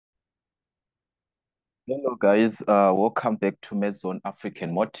Hello guys, welcome back to Maths Zone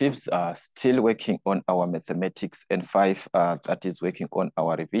African Motives. Still working on our mathematics N5, that is working on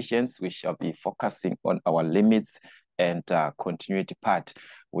our revisions. We shall be focusing on our limits and continuity part,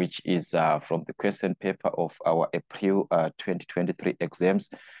 which is from the question paper of our April 2023 exams.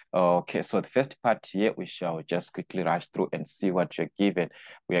 Okay, so the first part here, we shall just quickly rush through and see what you're given.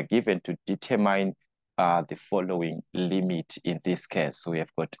 We are given to determine the following limit in this case. So we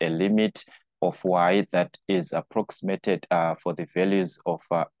have got a limit of y that is approximated for the values of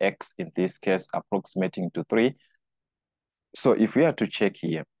x, in this case, approximating to 3. So if we are to check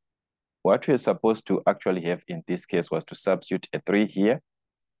here, what we're supposed to actually have in this case was to substitute a 3 here.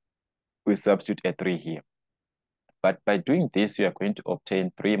 We substitute a 3 here. But by doing this, we are going to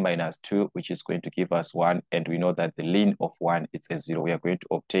obtain 3 minus 2, which is going to give us 1. And we know that the ln of 1 is a 0. We are going to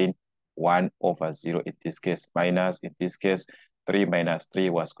obtain 1 over 0 in this case, minus, in this case, 3 minus 3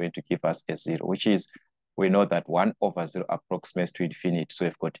 was going to give us a 0, which is, we know that 1 over 0 approximates to infinity. So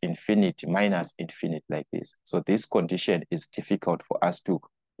we've got infinity minus infinity like this. So this condition is difficult for us to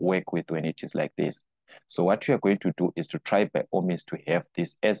work with when it is like this. So what we are going to do is to try by all means to have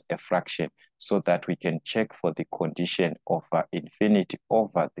this as a fraction so that we can check for the condition of infinity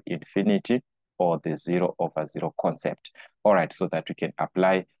over the infinity or the 0 over 0 concept. All right, so that we can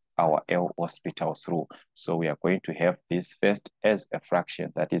apply our L'Hopital's rule. So we are going to have this first as a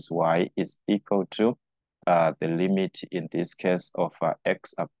fraction, that is y is equal to the limit in this case of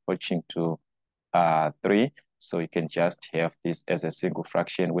x approaching to 3. So we can just have this as a single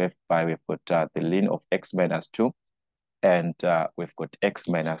fraction whereby we've got the ln of x minus 2 and we've got x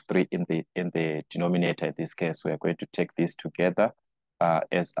minus 3 in the denominator in this case. So we're going to take this together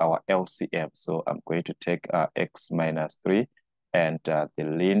as our LCM. So I'm going to take x minus 3 and the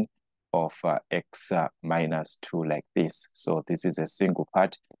ln of x minus 2 like this. So this is a single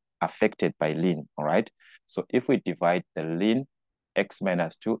part affected by ln, all right? So if we divide the ln x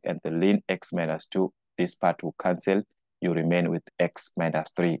minus 2 and the ln x minus 2, this part will cancel. You remain with x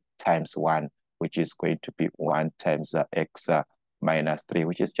minus 3 times 1, which is going to be 1 times x minus 3,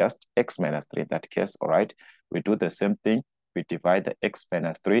 which is just x minus 3 in that case, all right? We do the same thing. We divide the x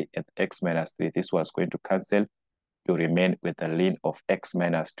minus 3 and x minus 3. This was going to cancel. You remain with the ln of x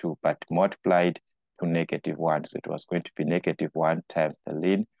minus 2, but multiplied to negative 1. So it was going to be negative 1 times the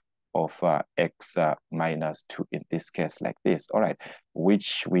ln of x minus 2 in this case like this, all right,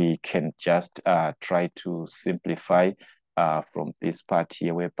 which we can just try to simplify from this part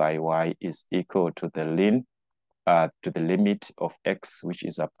here, whereby y is equal to the ln to the limit of x, which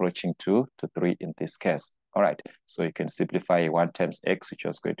is approaching to 3 in this case, all right. So you can simplify 1 times x, which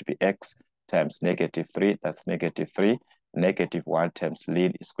was going to be x times negative 3, that's negative 3. Negative 1 times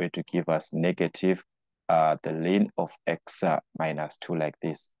ln is going to give us negative the ln of x minus 2 like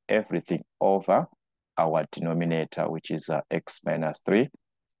this. Everything over our denominator, which is x minus 3,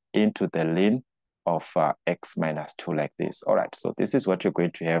 into the ln of x minus 2 like this. All right, so this is what you're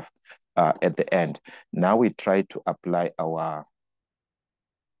going to have at the end. Now we try to apply the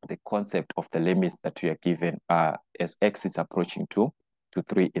concept of the limits that we are given as x is approaching to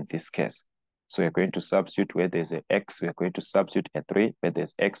 3 in this case. So we're going to substitute where there's an x, we're going to substitute a 3. Where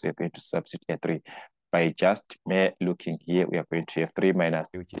there's x, we're going to substitute a 3. By just mere looking here, we are going to have 3 minus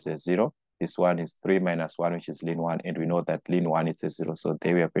 3, which is a 0. This one is 3 minus 1, which is ln 1. And we know that ln 1 is a 0. So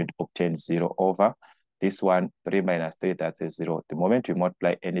there we are going to obtain 0 over this one, 3 minus 3, that's a 0. The moment we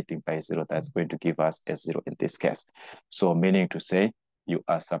multiply anything by 0, that's going to give us a 0 in this case. So meaning to say, you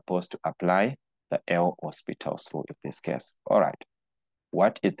are supposed to apply the L'Hopital's rule in this case. All right.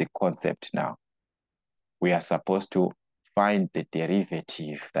 What is the concept now? We are supposed to find the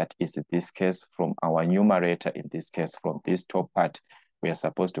derivative, that is in this case from our numerator, in this case from this top part. We are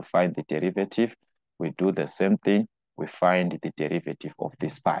supposed to find the derivative. We do the same thing. We find the derivative of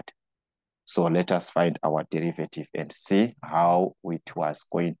this part. So let us find our derivative and see how it was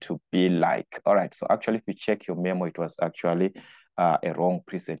going to be like. All right, so actually if you check your memo, it was actually a wrong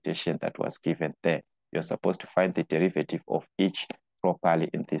presentation that was given there. You're supposed to find the derivative of each properly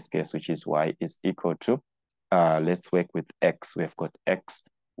in this case, which is y is equal to, let's work with x. We've got x,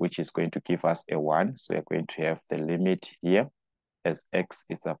 which is going to give us a 1. So we're going to have the limit here as x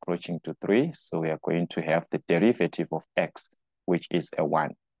is approaching to 3. So we are going to have the derivative of x, which is a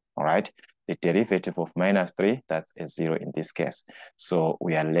 1, all right? The derivative of minus 3, that's a 0 in this case. So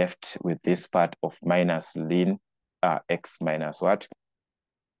we are left with this part of minus ln x minus what?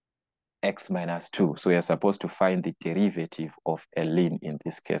 X minus 2. So we are supposed to find the derivative of a ln in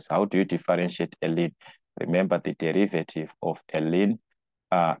this case. How do you differentiate a ln? Remember, the derivative of a ln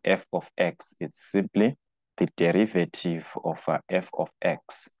f of x is simply the derivative of f of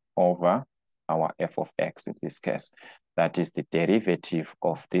x over our f of x in this case. That is the derivative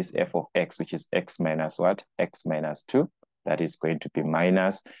of this f of x, which is x minus what? X minus 2. That is going to be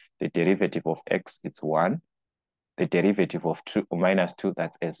minus the derivative of x, it's 1. The derivative of 2 minus 2,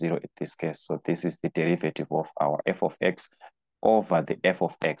 that's a 0 in this case. So this is the derivative of our f of x over the f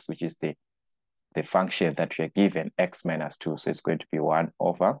of x, which is the function that we are given, x minus 2. So it's going to be 1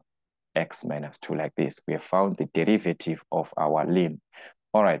 over x minus 2 like this. We have found the derivative of our limb.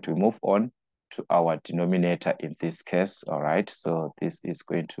 All right, we move on to our denominator in this case. All right, so this is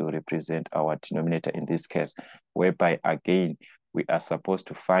going to represent our denominator in this case, whereby again, we are supposed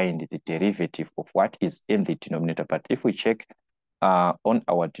to find the derivative of what is in the denominator. But if we check on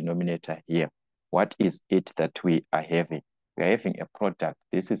our denominator here, what is it that we are having? We are having a product.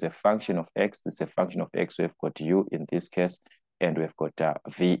 This is a function of x. This is a function of x. We've got u in this case, and we've got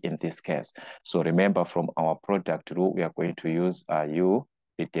v in this case. So remember, from our product rule, we are going to use u,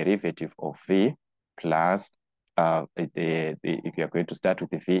 the derivative of v, plus if you are going to start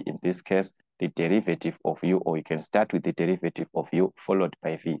with the v in this case, the derivative of u, or you can start with the derivative of u followed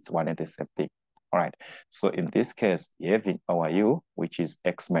by v. It's one and the same thing. All right. So in this case, having our u, which is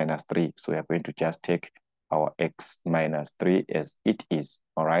x minus 3. So we are going to just take our x minus 3 as it is.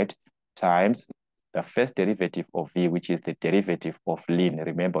 All right. Times the first derivative of v, which is the derivative of ln.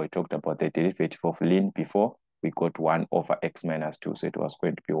 Remember, we talked about the derivative of ln before. We got 1 over x minus 2. So it was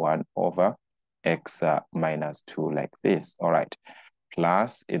going to be 1 over x minus 2 like this. All right.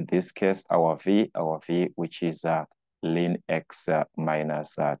 Plus, in this case, our v, which is ln x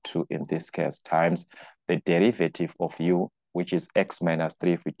minus 2 in this case, times the derivative of u, which is x minus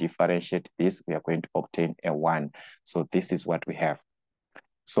 3. If we differentiate this, we are going to obtain a 1. So this is what we have.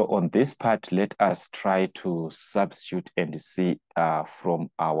 So on this part, let us try to substitute and see from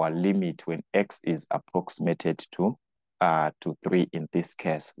our limit when x is approximated to 3 in this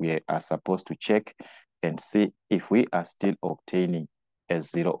case. We are supposed to check and see if we are still obtaining a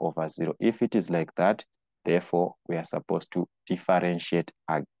 0 over 0. If it is like that, therefore, we are supposed to differentiate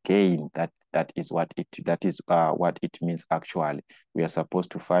again. That is what it means actually. We are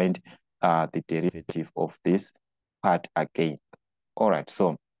supposed to find the derivative of this part again. All right,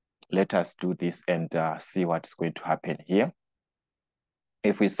 so let us do this and see what's going to happen here.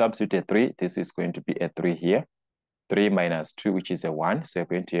 If we substitute a 3, this is going to be a 3 here. 3 minus 2, which is a 1. So we're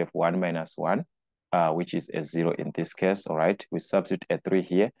going to have 1 minus 1, which is a 0 in this case. All right, we substitute a 3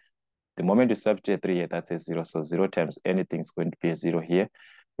 here. The moment we substitute a 3 here, that's a 0. So 0 times anything is going to be a 0 here.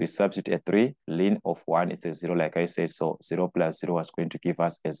 We substitute a 3, ln of 1 is a 0, like I said. So 0 plus 0 was going to give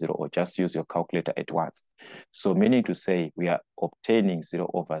us a 0, or just use your calculator at once. So meaning to say, we are obtaining 0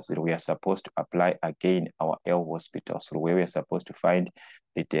 over 0. We are supposed to apply again our L'Hospital's rule, where we are supposed to find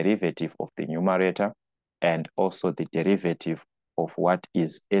the derivative of the numerator and also the derivative of what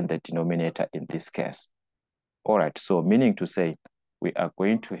is in the denominator in this case. All right, so meaning to say, we are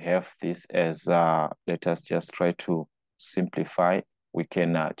going to have this as, let us just try to simplify. We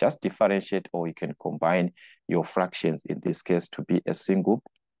can just differentiate, or you can combine your fractions in this case to be a single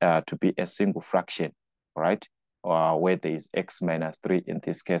fraction, right? Where there is x minus 3 in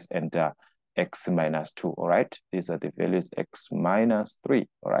this case, and x minus 2, all right? These are the values, x minus 3,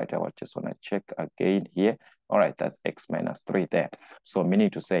 all right? I just want to check again here. All right, that's x minus 3 there. So meaning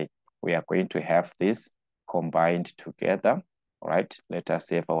to say, we are going to have this combined together, all right? Let us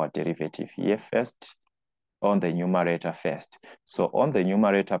save our derivative here first, on the numerator first. So on the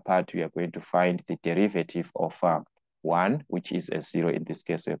numerator part, we are going to find the derivative of 1, which is a 0 in this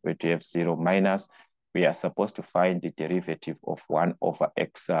case. We're going to have 0 minus, we are supposed to find the derivative of 1 over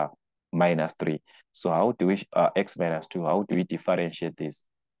x minus 3. So how do we, x minus 2, how do we differentiate this?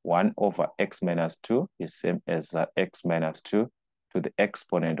 1 over x minus 2 is same as x minus 2 to the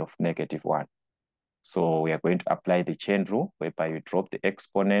exponent of -1. So we are going to apply the chain rule, whereby you drop the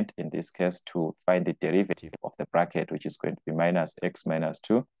exponent in this case to find the derivative of the bracket, which is going to be minus x minus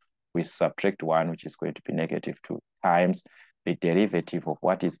 2. We subtract 1, which is going to be -2, times the derivative of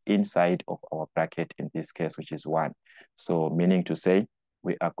what is inside of our bracket in this case, which is 1. So meaning to say,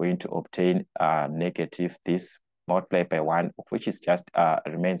 we are going to obtain negative this multiplied by 1, which is just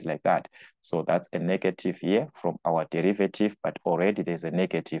remains like that. So that's a negative here from our derivative, but already there's a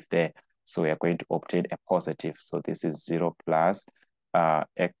negative there. So we are going to obtain a positive. So this is 0 plus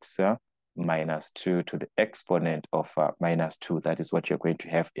x minus 2 to the exponent of -2. That is what you're going to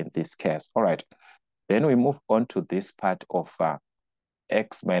have in this case. All right. Then we move on to this part of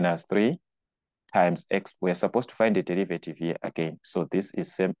x minus 3 times x. We're supposed to find the derivative here again. So this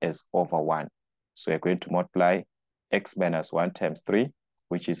is same as over 1. So we're going to multiply x minus 1 times 3,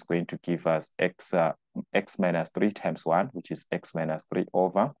 which is going to give us x minus 3 times 1, which is x minus 3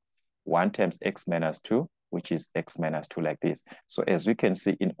 over 1 times x minus 2, which is x minus 2 like this. So as we can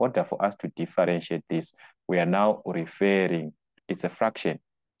see, in order for us to differentiate this, we are now referring, it's a fraction.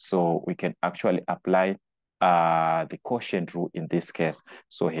 So we can actually apply the quotient rule in this case.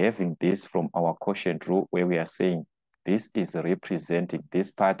 So having this from our quotient rule, where we are saying this is representing,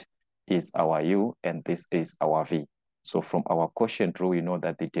 this part is our u and this is our v. So from our quotient rule, we know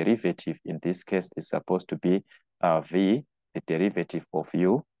that the derivative in this case is supposed to be v, the derivative of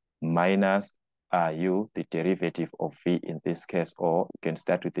u, minus u, the derivative of v in this case, or you can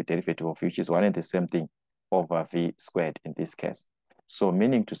start with the derivative of which is one and the same thing, over v squared in this case. So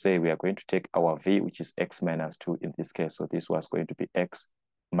meaning to say we are going to take our v, which is x minus 2 in this case. So this was going to be x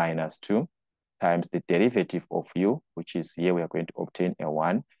minus 2 times the derivative of u, which is here we are going to obtain a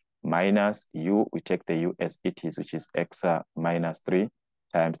 1, minus u, we take the u as it is, which is x minus 3,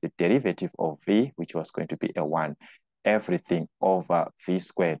 times the derivative of v, which was going to be a 1, everything over v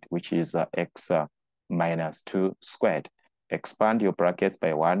squared, which is x minus 2 squared. Expand your brackets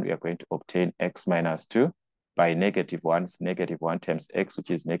by 1, we are going to obtain x minus 2 by negative 1, negative 1 times x,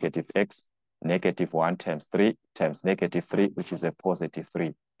 which is negative x, negative 1 times 3 times negative 3, which is a positive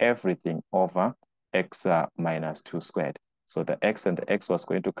 3, everything over x minus 2 squared. So the x and the x was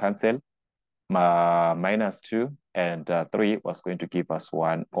going to cancel, minus 2 and 3 was going to give us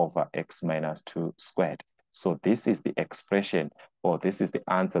 1 over x minus 2 squared. So this is the expression, or this is the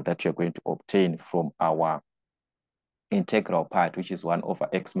answer that you're going to obtain from our integral part, which is 1 over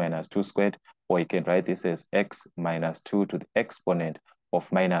x minus 2 squared, or you can write this as x minus 2 to the exponent of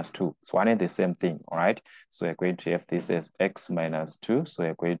minus 2. It's one and the same thing, all right? So we're going to have this as x minus 2. So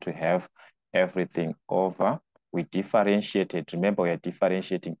we're going to have everything over, we differentiated, remember we are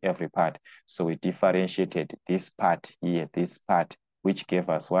differentiating every part. So we differentiated this part here, this part, which gave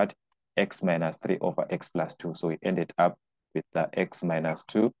us what? X minus 3 over x plus 2. So we ended up with the x minus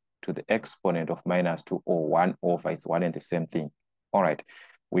 2 to the exponent of minus 2, or 1 over, it's one and the same thing. All right,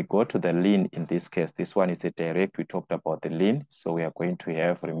 we go to the ln in this case. This one is a direct, we talked about the ln. So we are going to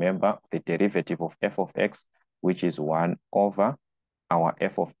have, remember, the derivative of f of x, which is 1 over our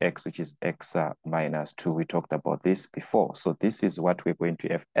f of x, which is x minus 2. We talked about this before. So this is what we're going to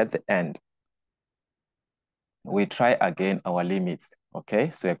have at the end. We try again our limits.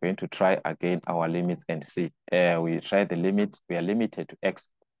 Okay, so we're going to try again our limits and see. We try the limit, we are limited to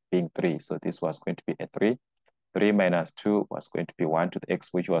x being 3. So this was going to be a 3. 3 minus 2 was going to be 1 to the x,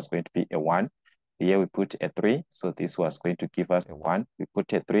 which was going to be a 1. Here we put a 3, so this was going to give us a 1. We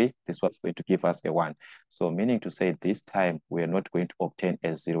put a 3, this was going to give us a 1. So meaning to say this time, we are not going to obtain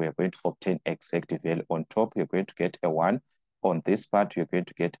a 0, we are going to obtain exact value. On top, you're going to get a 1. On this part, you're going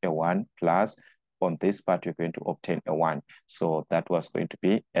to get a 1 plus, on this part, you're going to obtain a 1. So that was going to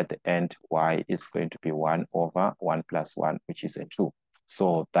be, at the end, y is going to be 1 over 1 plus 1, which is a 2.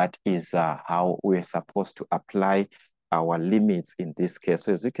 So that is how we're supposed to apply our limits in this case.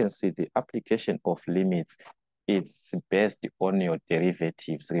 So as you can see, the application of limits, it's based on your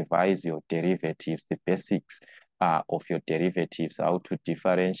derivatives. Revise your derivatives, the basics of your derivatives, how to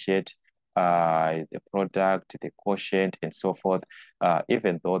differentiate the product, the quotient, and so forth.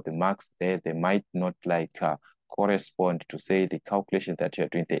 Even though the marks there, they might not like correspond to say the calculation that you're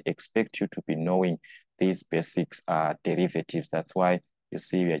doing, they expect you to be knowing these basics derivatives. That's why you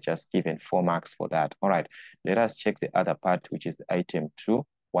see we are just given 4 marks for that. All right, let us check the other part, which is the item 2.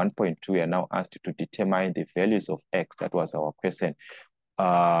 1.2, we are now asked to determine the values of x. That was our question.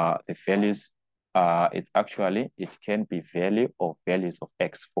 The values, it's actually, it can be value or values of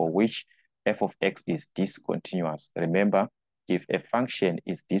x for which f of x is discontinuous. Remember, if a function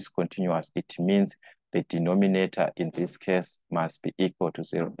is discontinuous, it means the denominator in this case must be equal to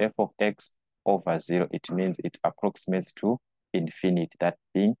 0. F of x over 0, it means it approximates to infinite, that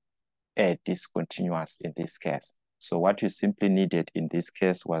being discontinuous in this case. So what you simply needed in this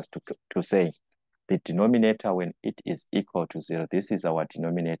case was to say the denominator when it is equal to 0, this is our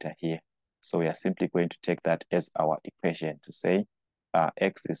denominator here. So we are simply going to take that as our equation to say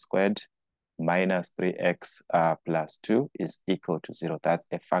x squared minus 3x plus 2 is equal to 0. That's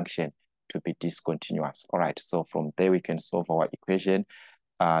a function to be discontinuous. All right, so from there we can solve our equation.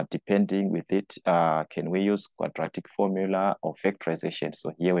 Depending with it, can we use quadratic formula or factorization?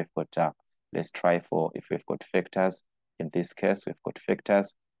 So here we've got, let's try for, if we've got factors, in this case, we've got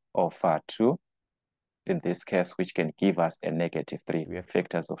factors of 2, in this case, which can give us a negative 3. We have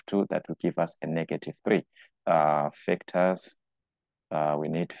factors of 2 that will give us a negative 3. Factors, we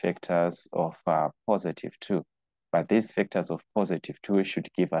need factors of positive 2. But these factors of positive 2 should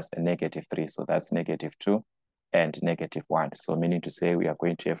give us a negative 3. So that's negative 2. And negative 1. So meaning to say we are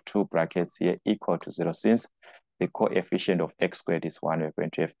going to have 2 brackets here equal to 0. Since the coefficient of x squared is 1. We're going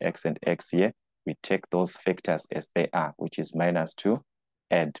to have x and x here. We take those factors as they are, which is -2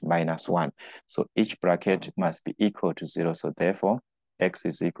 and -1. So each bracket must be equal to 0. So therefore, x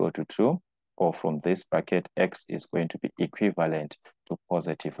is equal to 2, or from this bracket, x is going to be equivalent to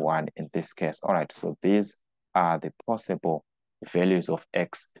 +1 in this case. All right, so these are the possible values of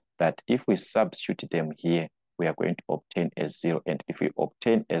x that if we substitute them here, we are going to obtain as 0. And if we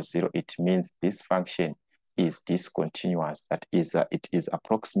obtain as 0, it means this function is discontinuous. That is, it is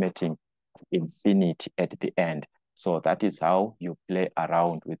approximating infinity at the end. So that is how you play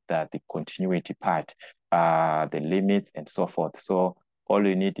around with the continuity part, the limits and so forth. So all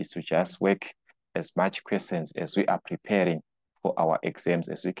you need is to just work as much questions as we are preparing for our exams.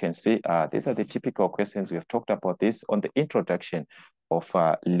 As we can see, these are the typical questions. We have talked about this on the introduction of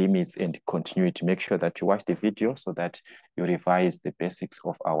limits and continuity. Make sure that you watch the video so that you revise the basics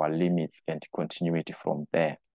of our limits and continuity from there.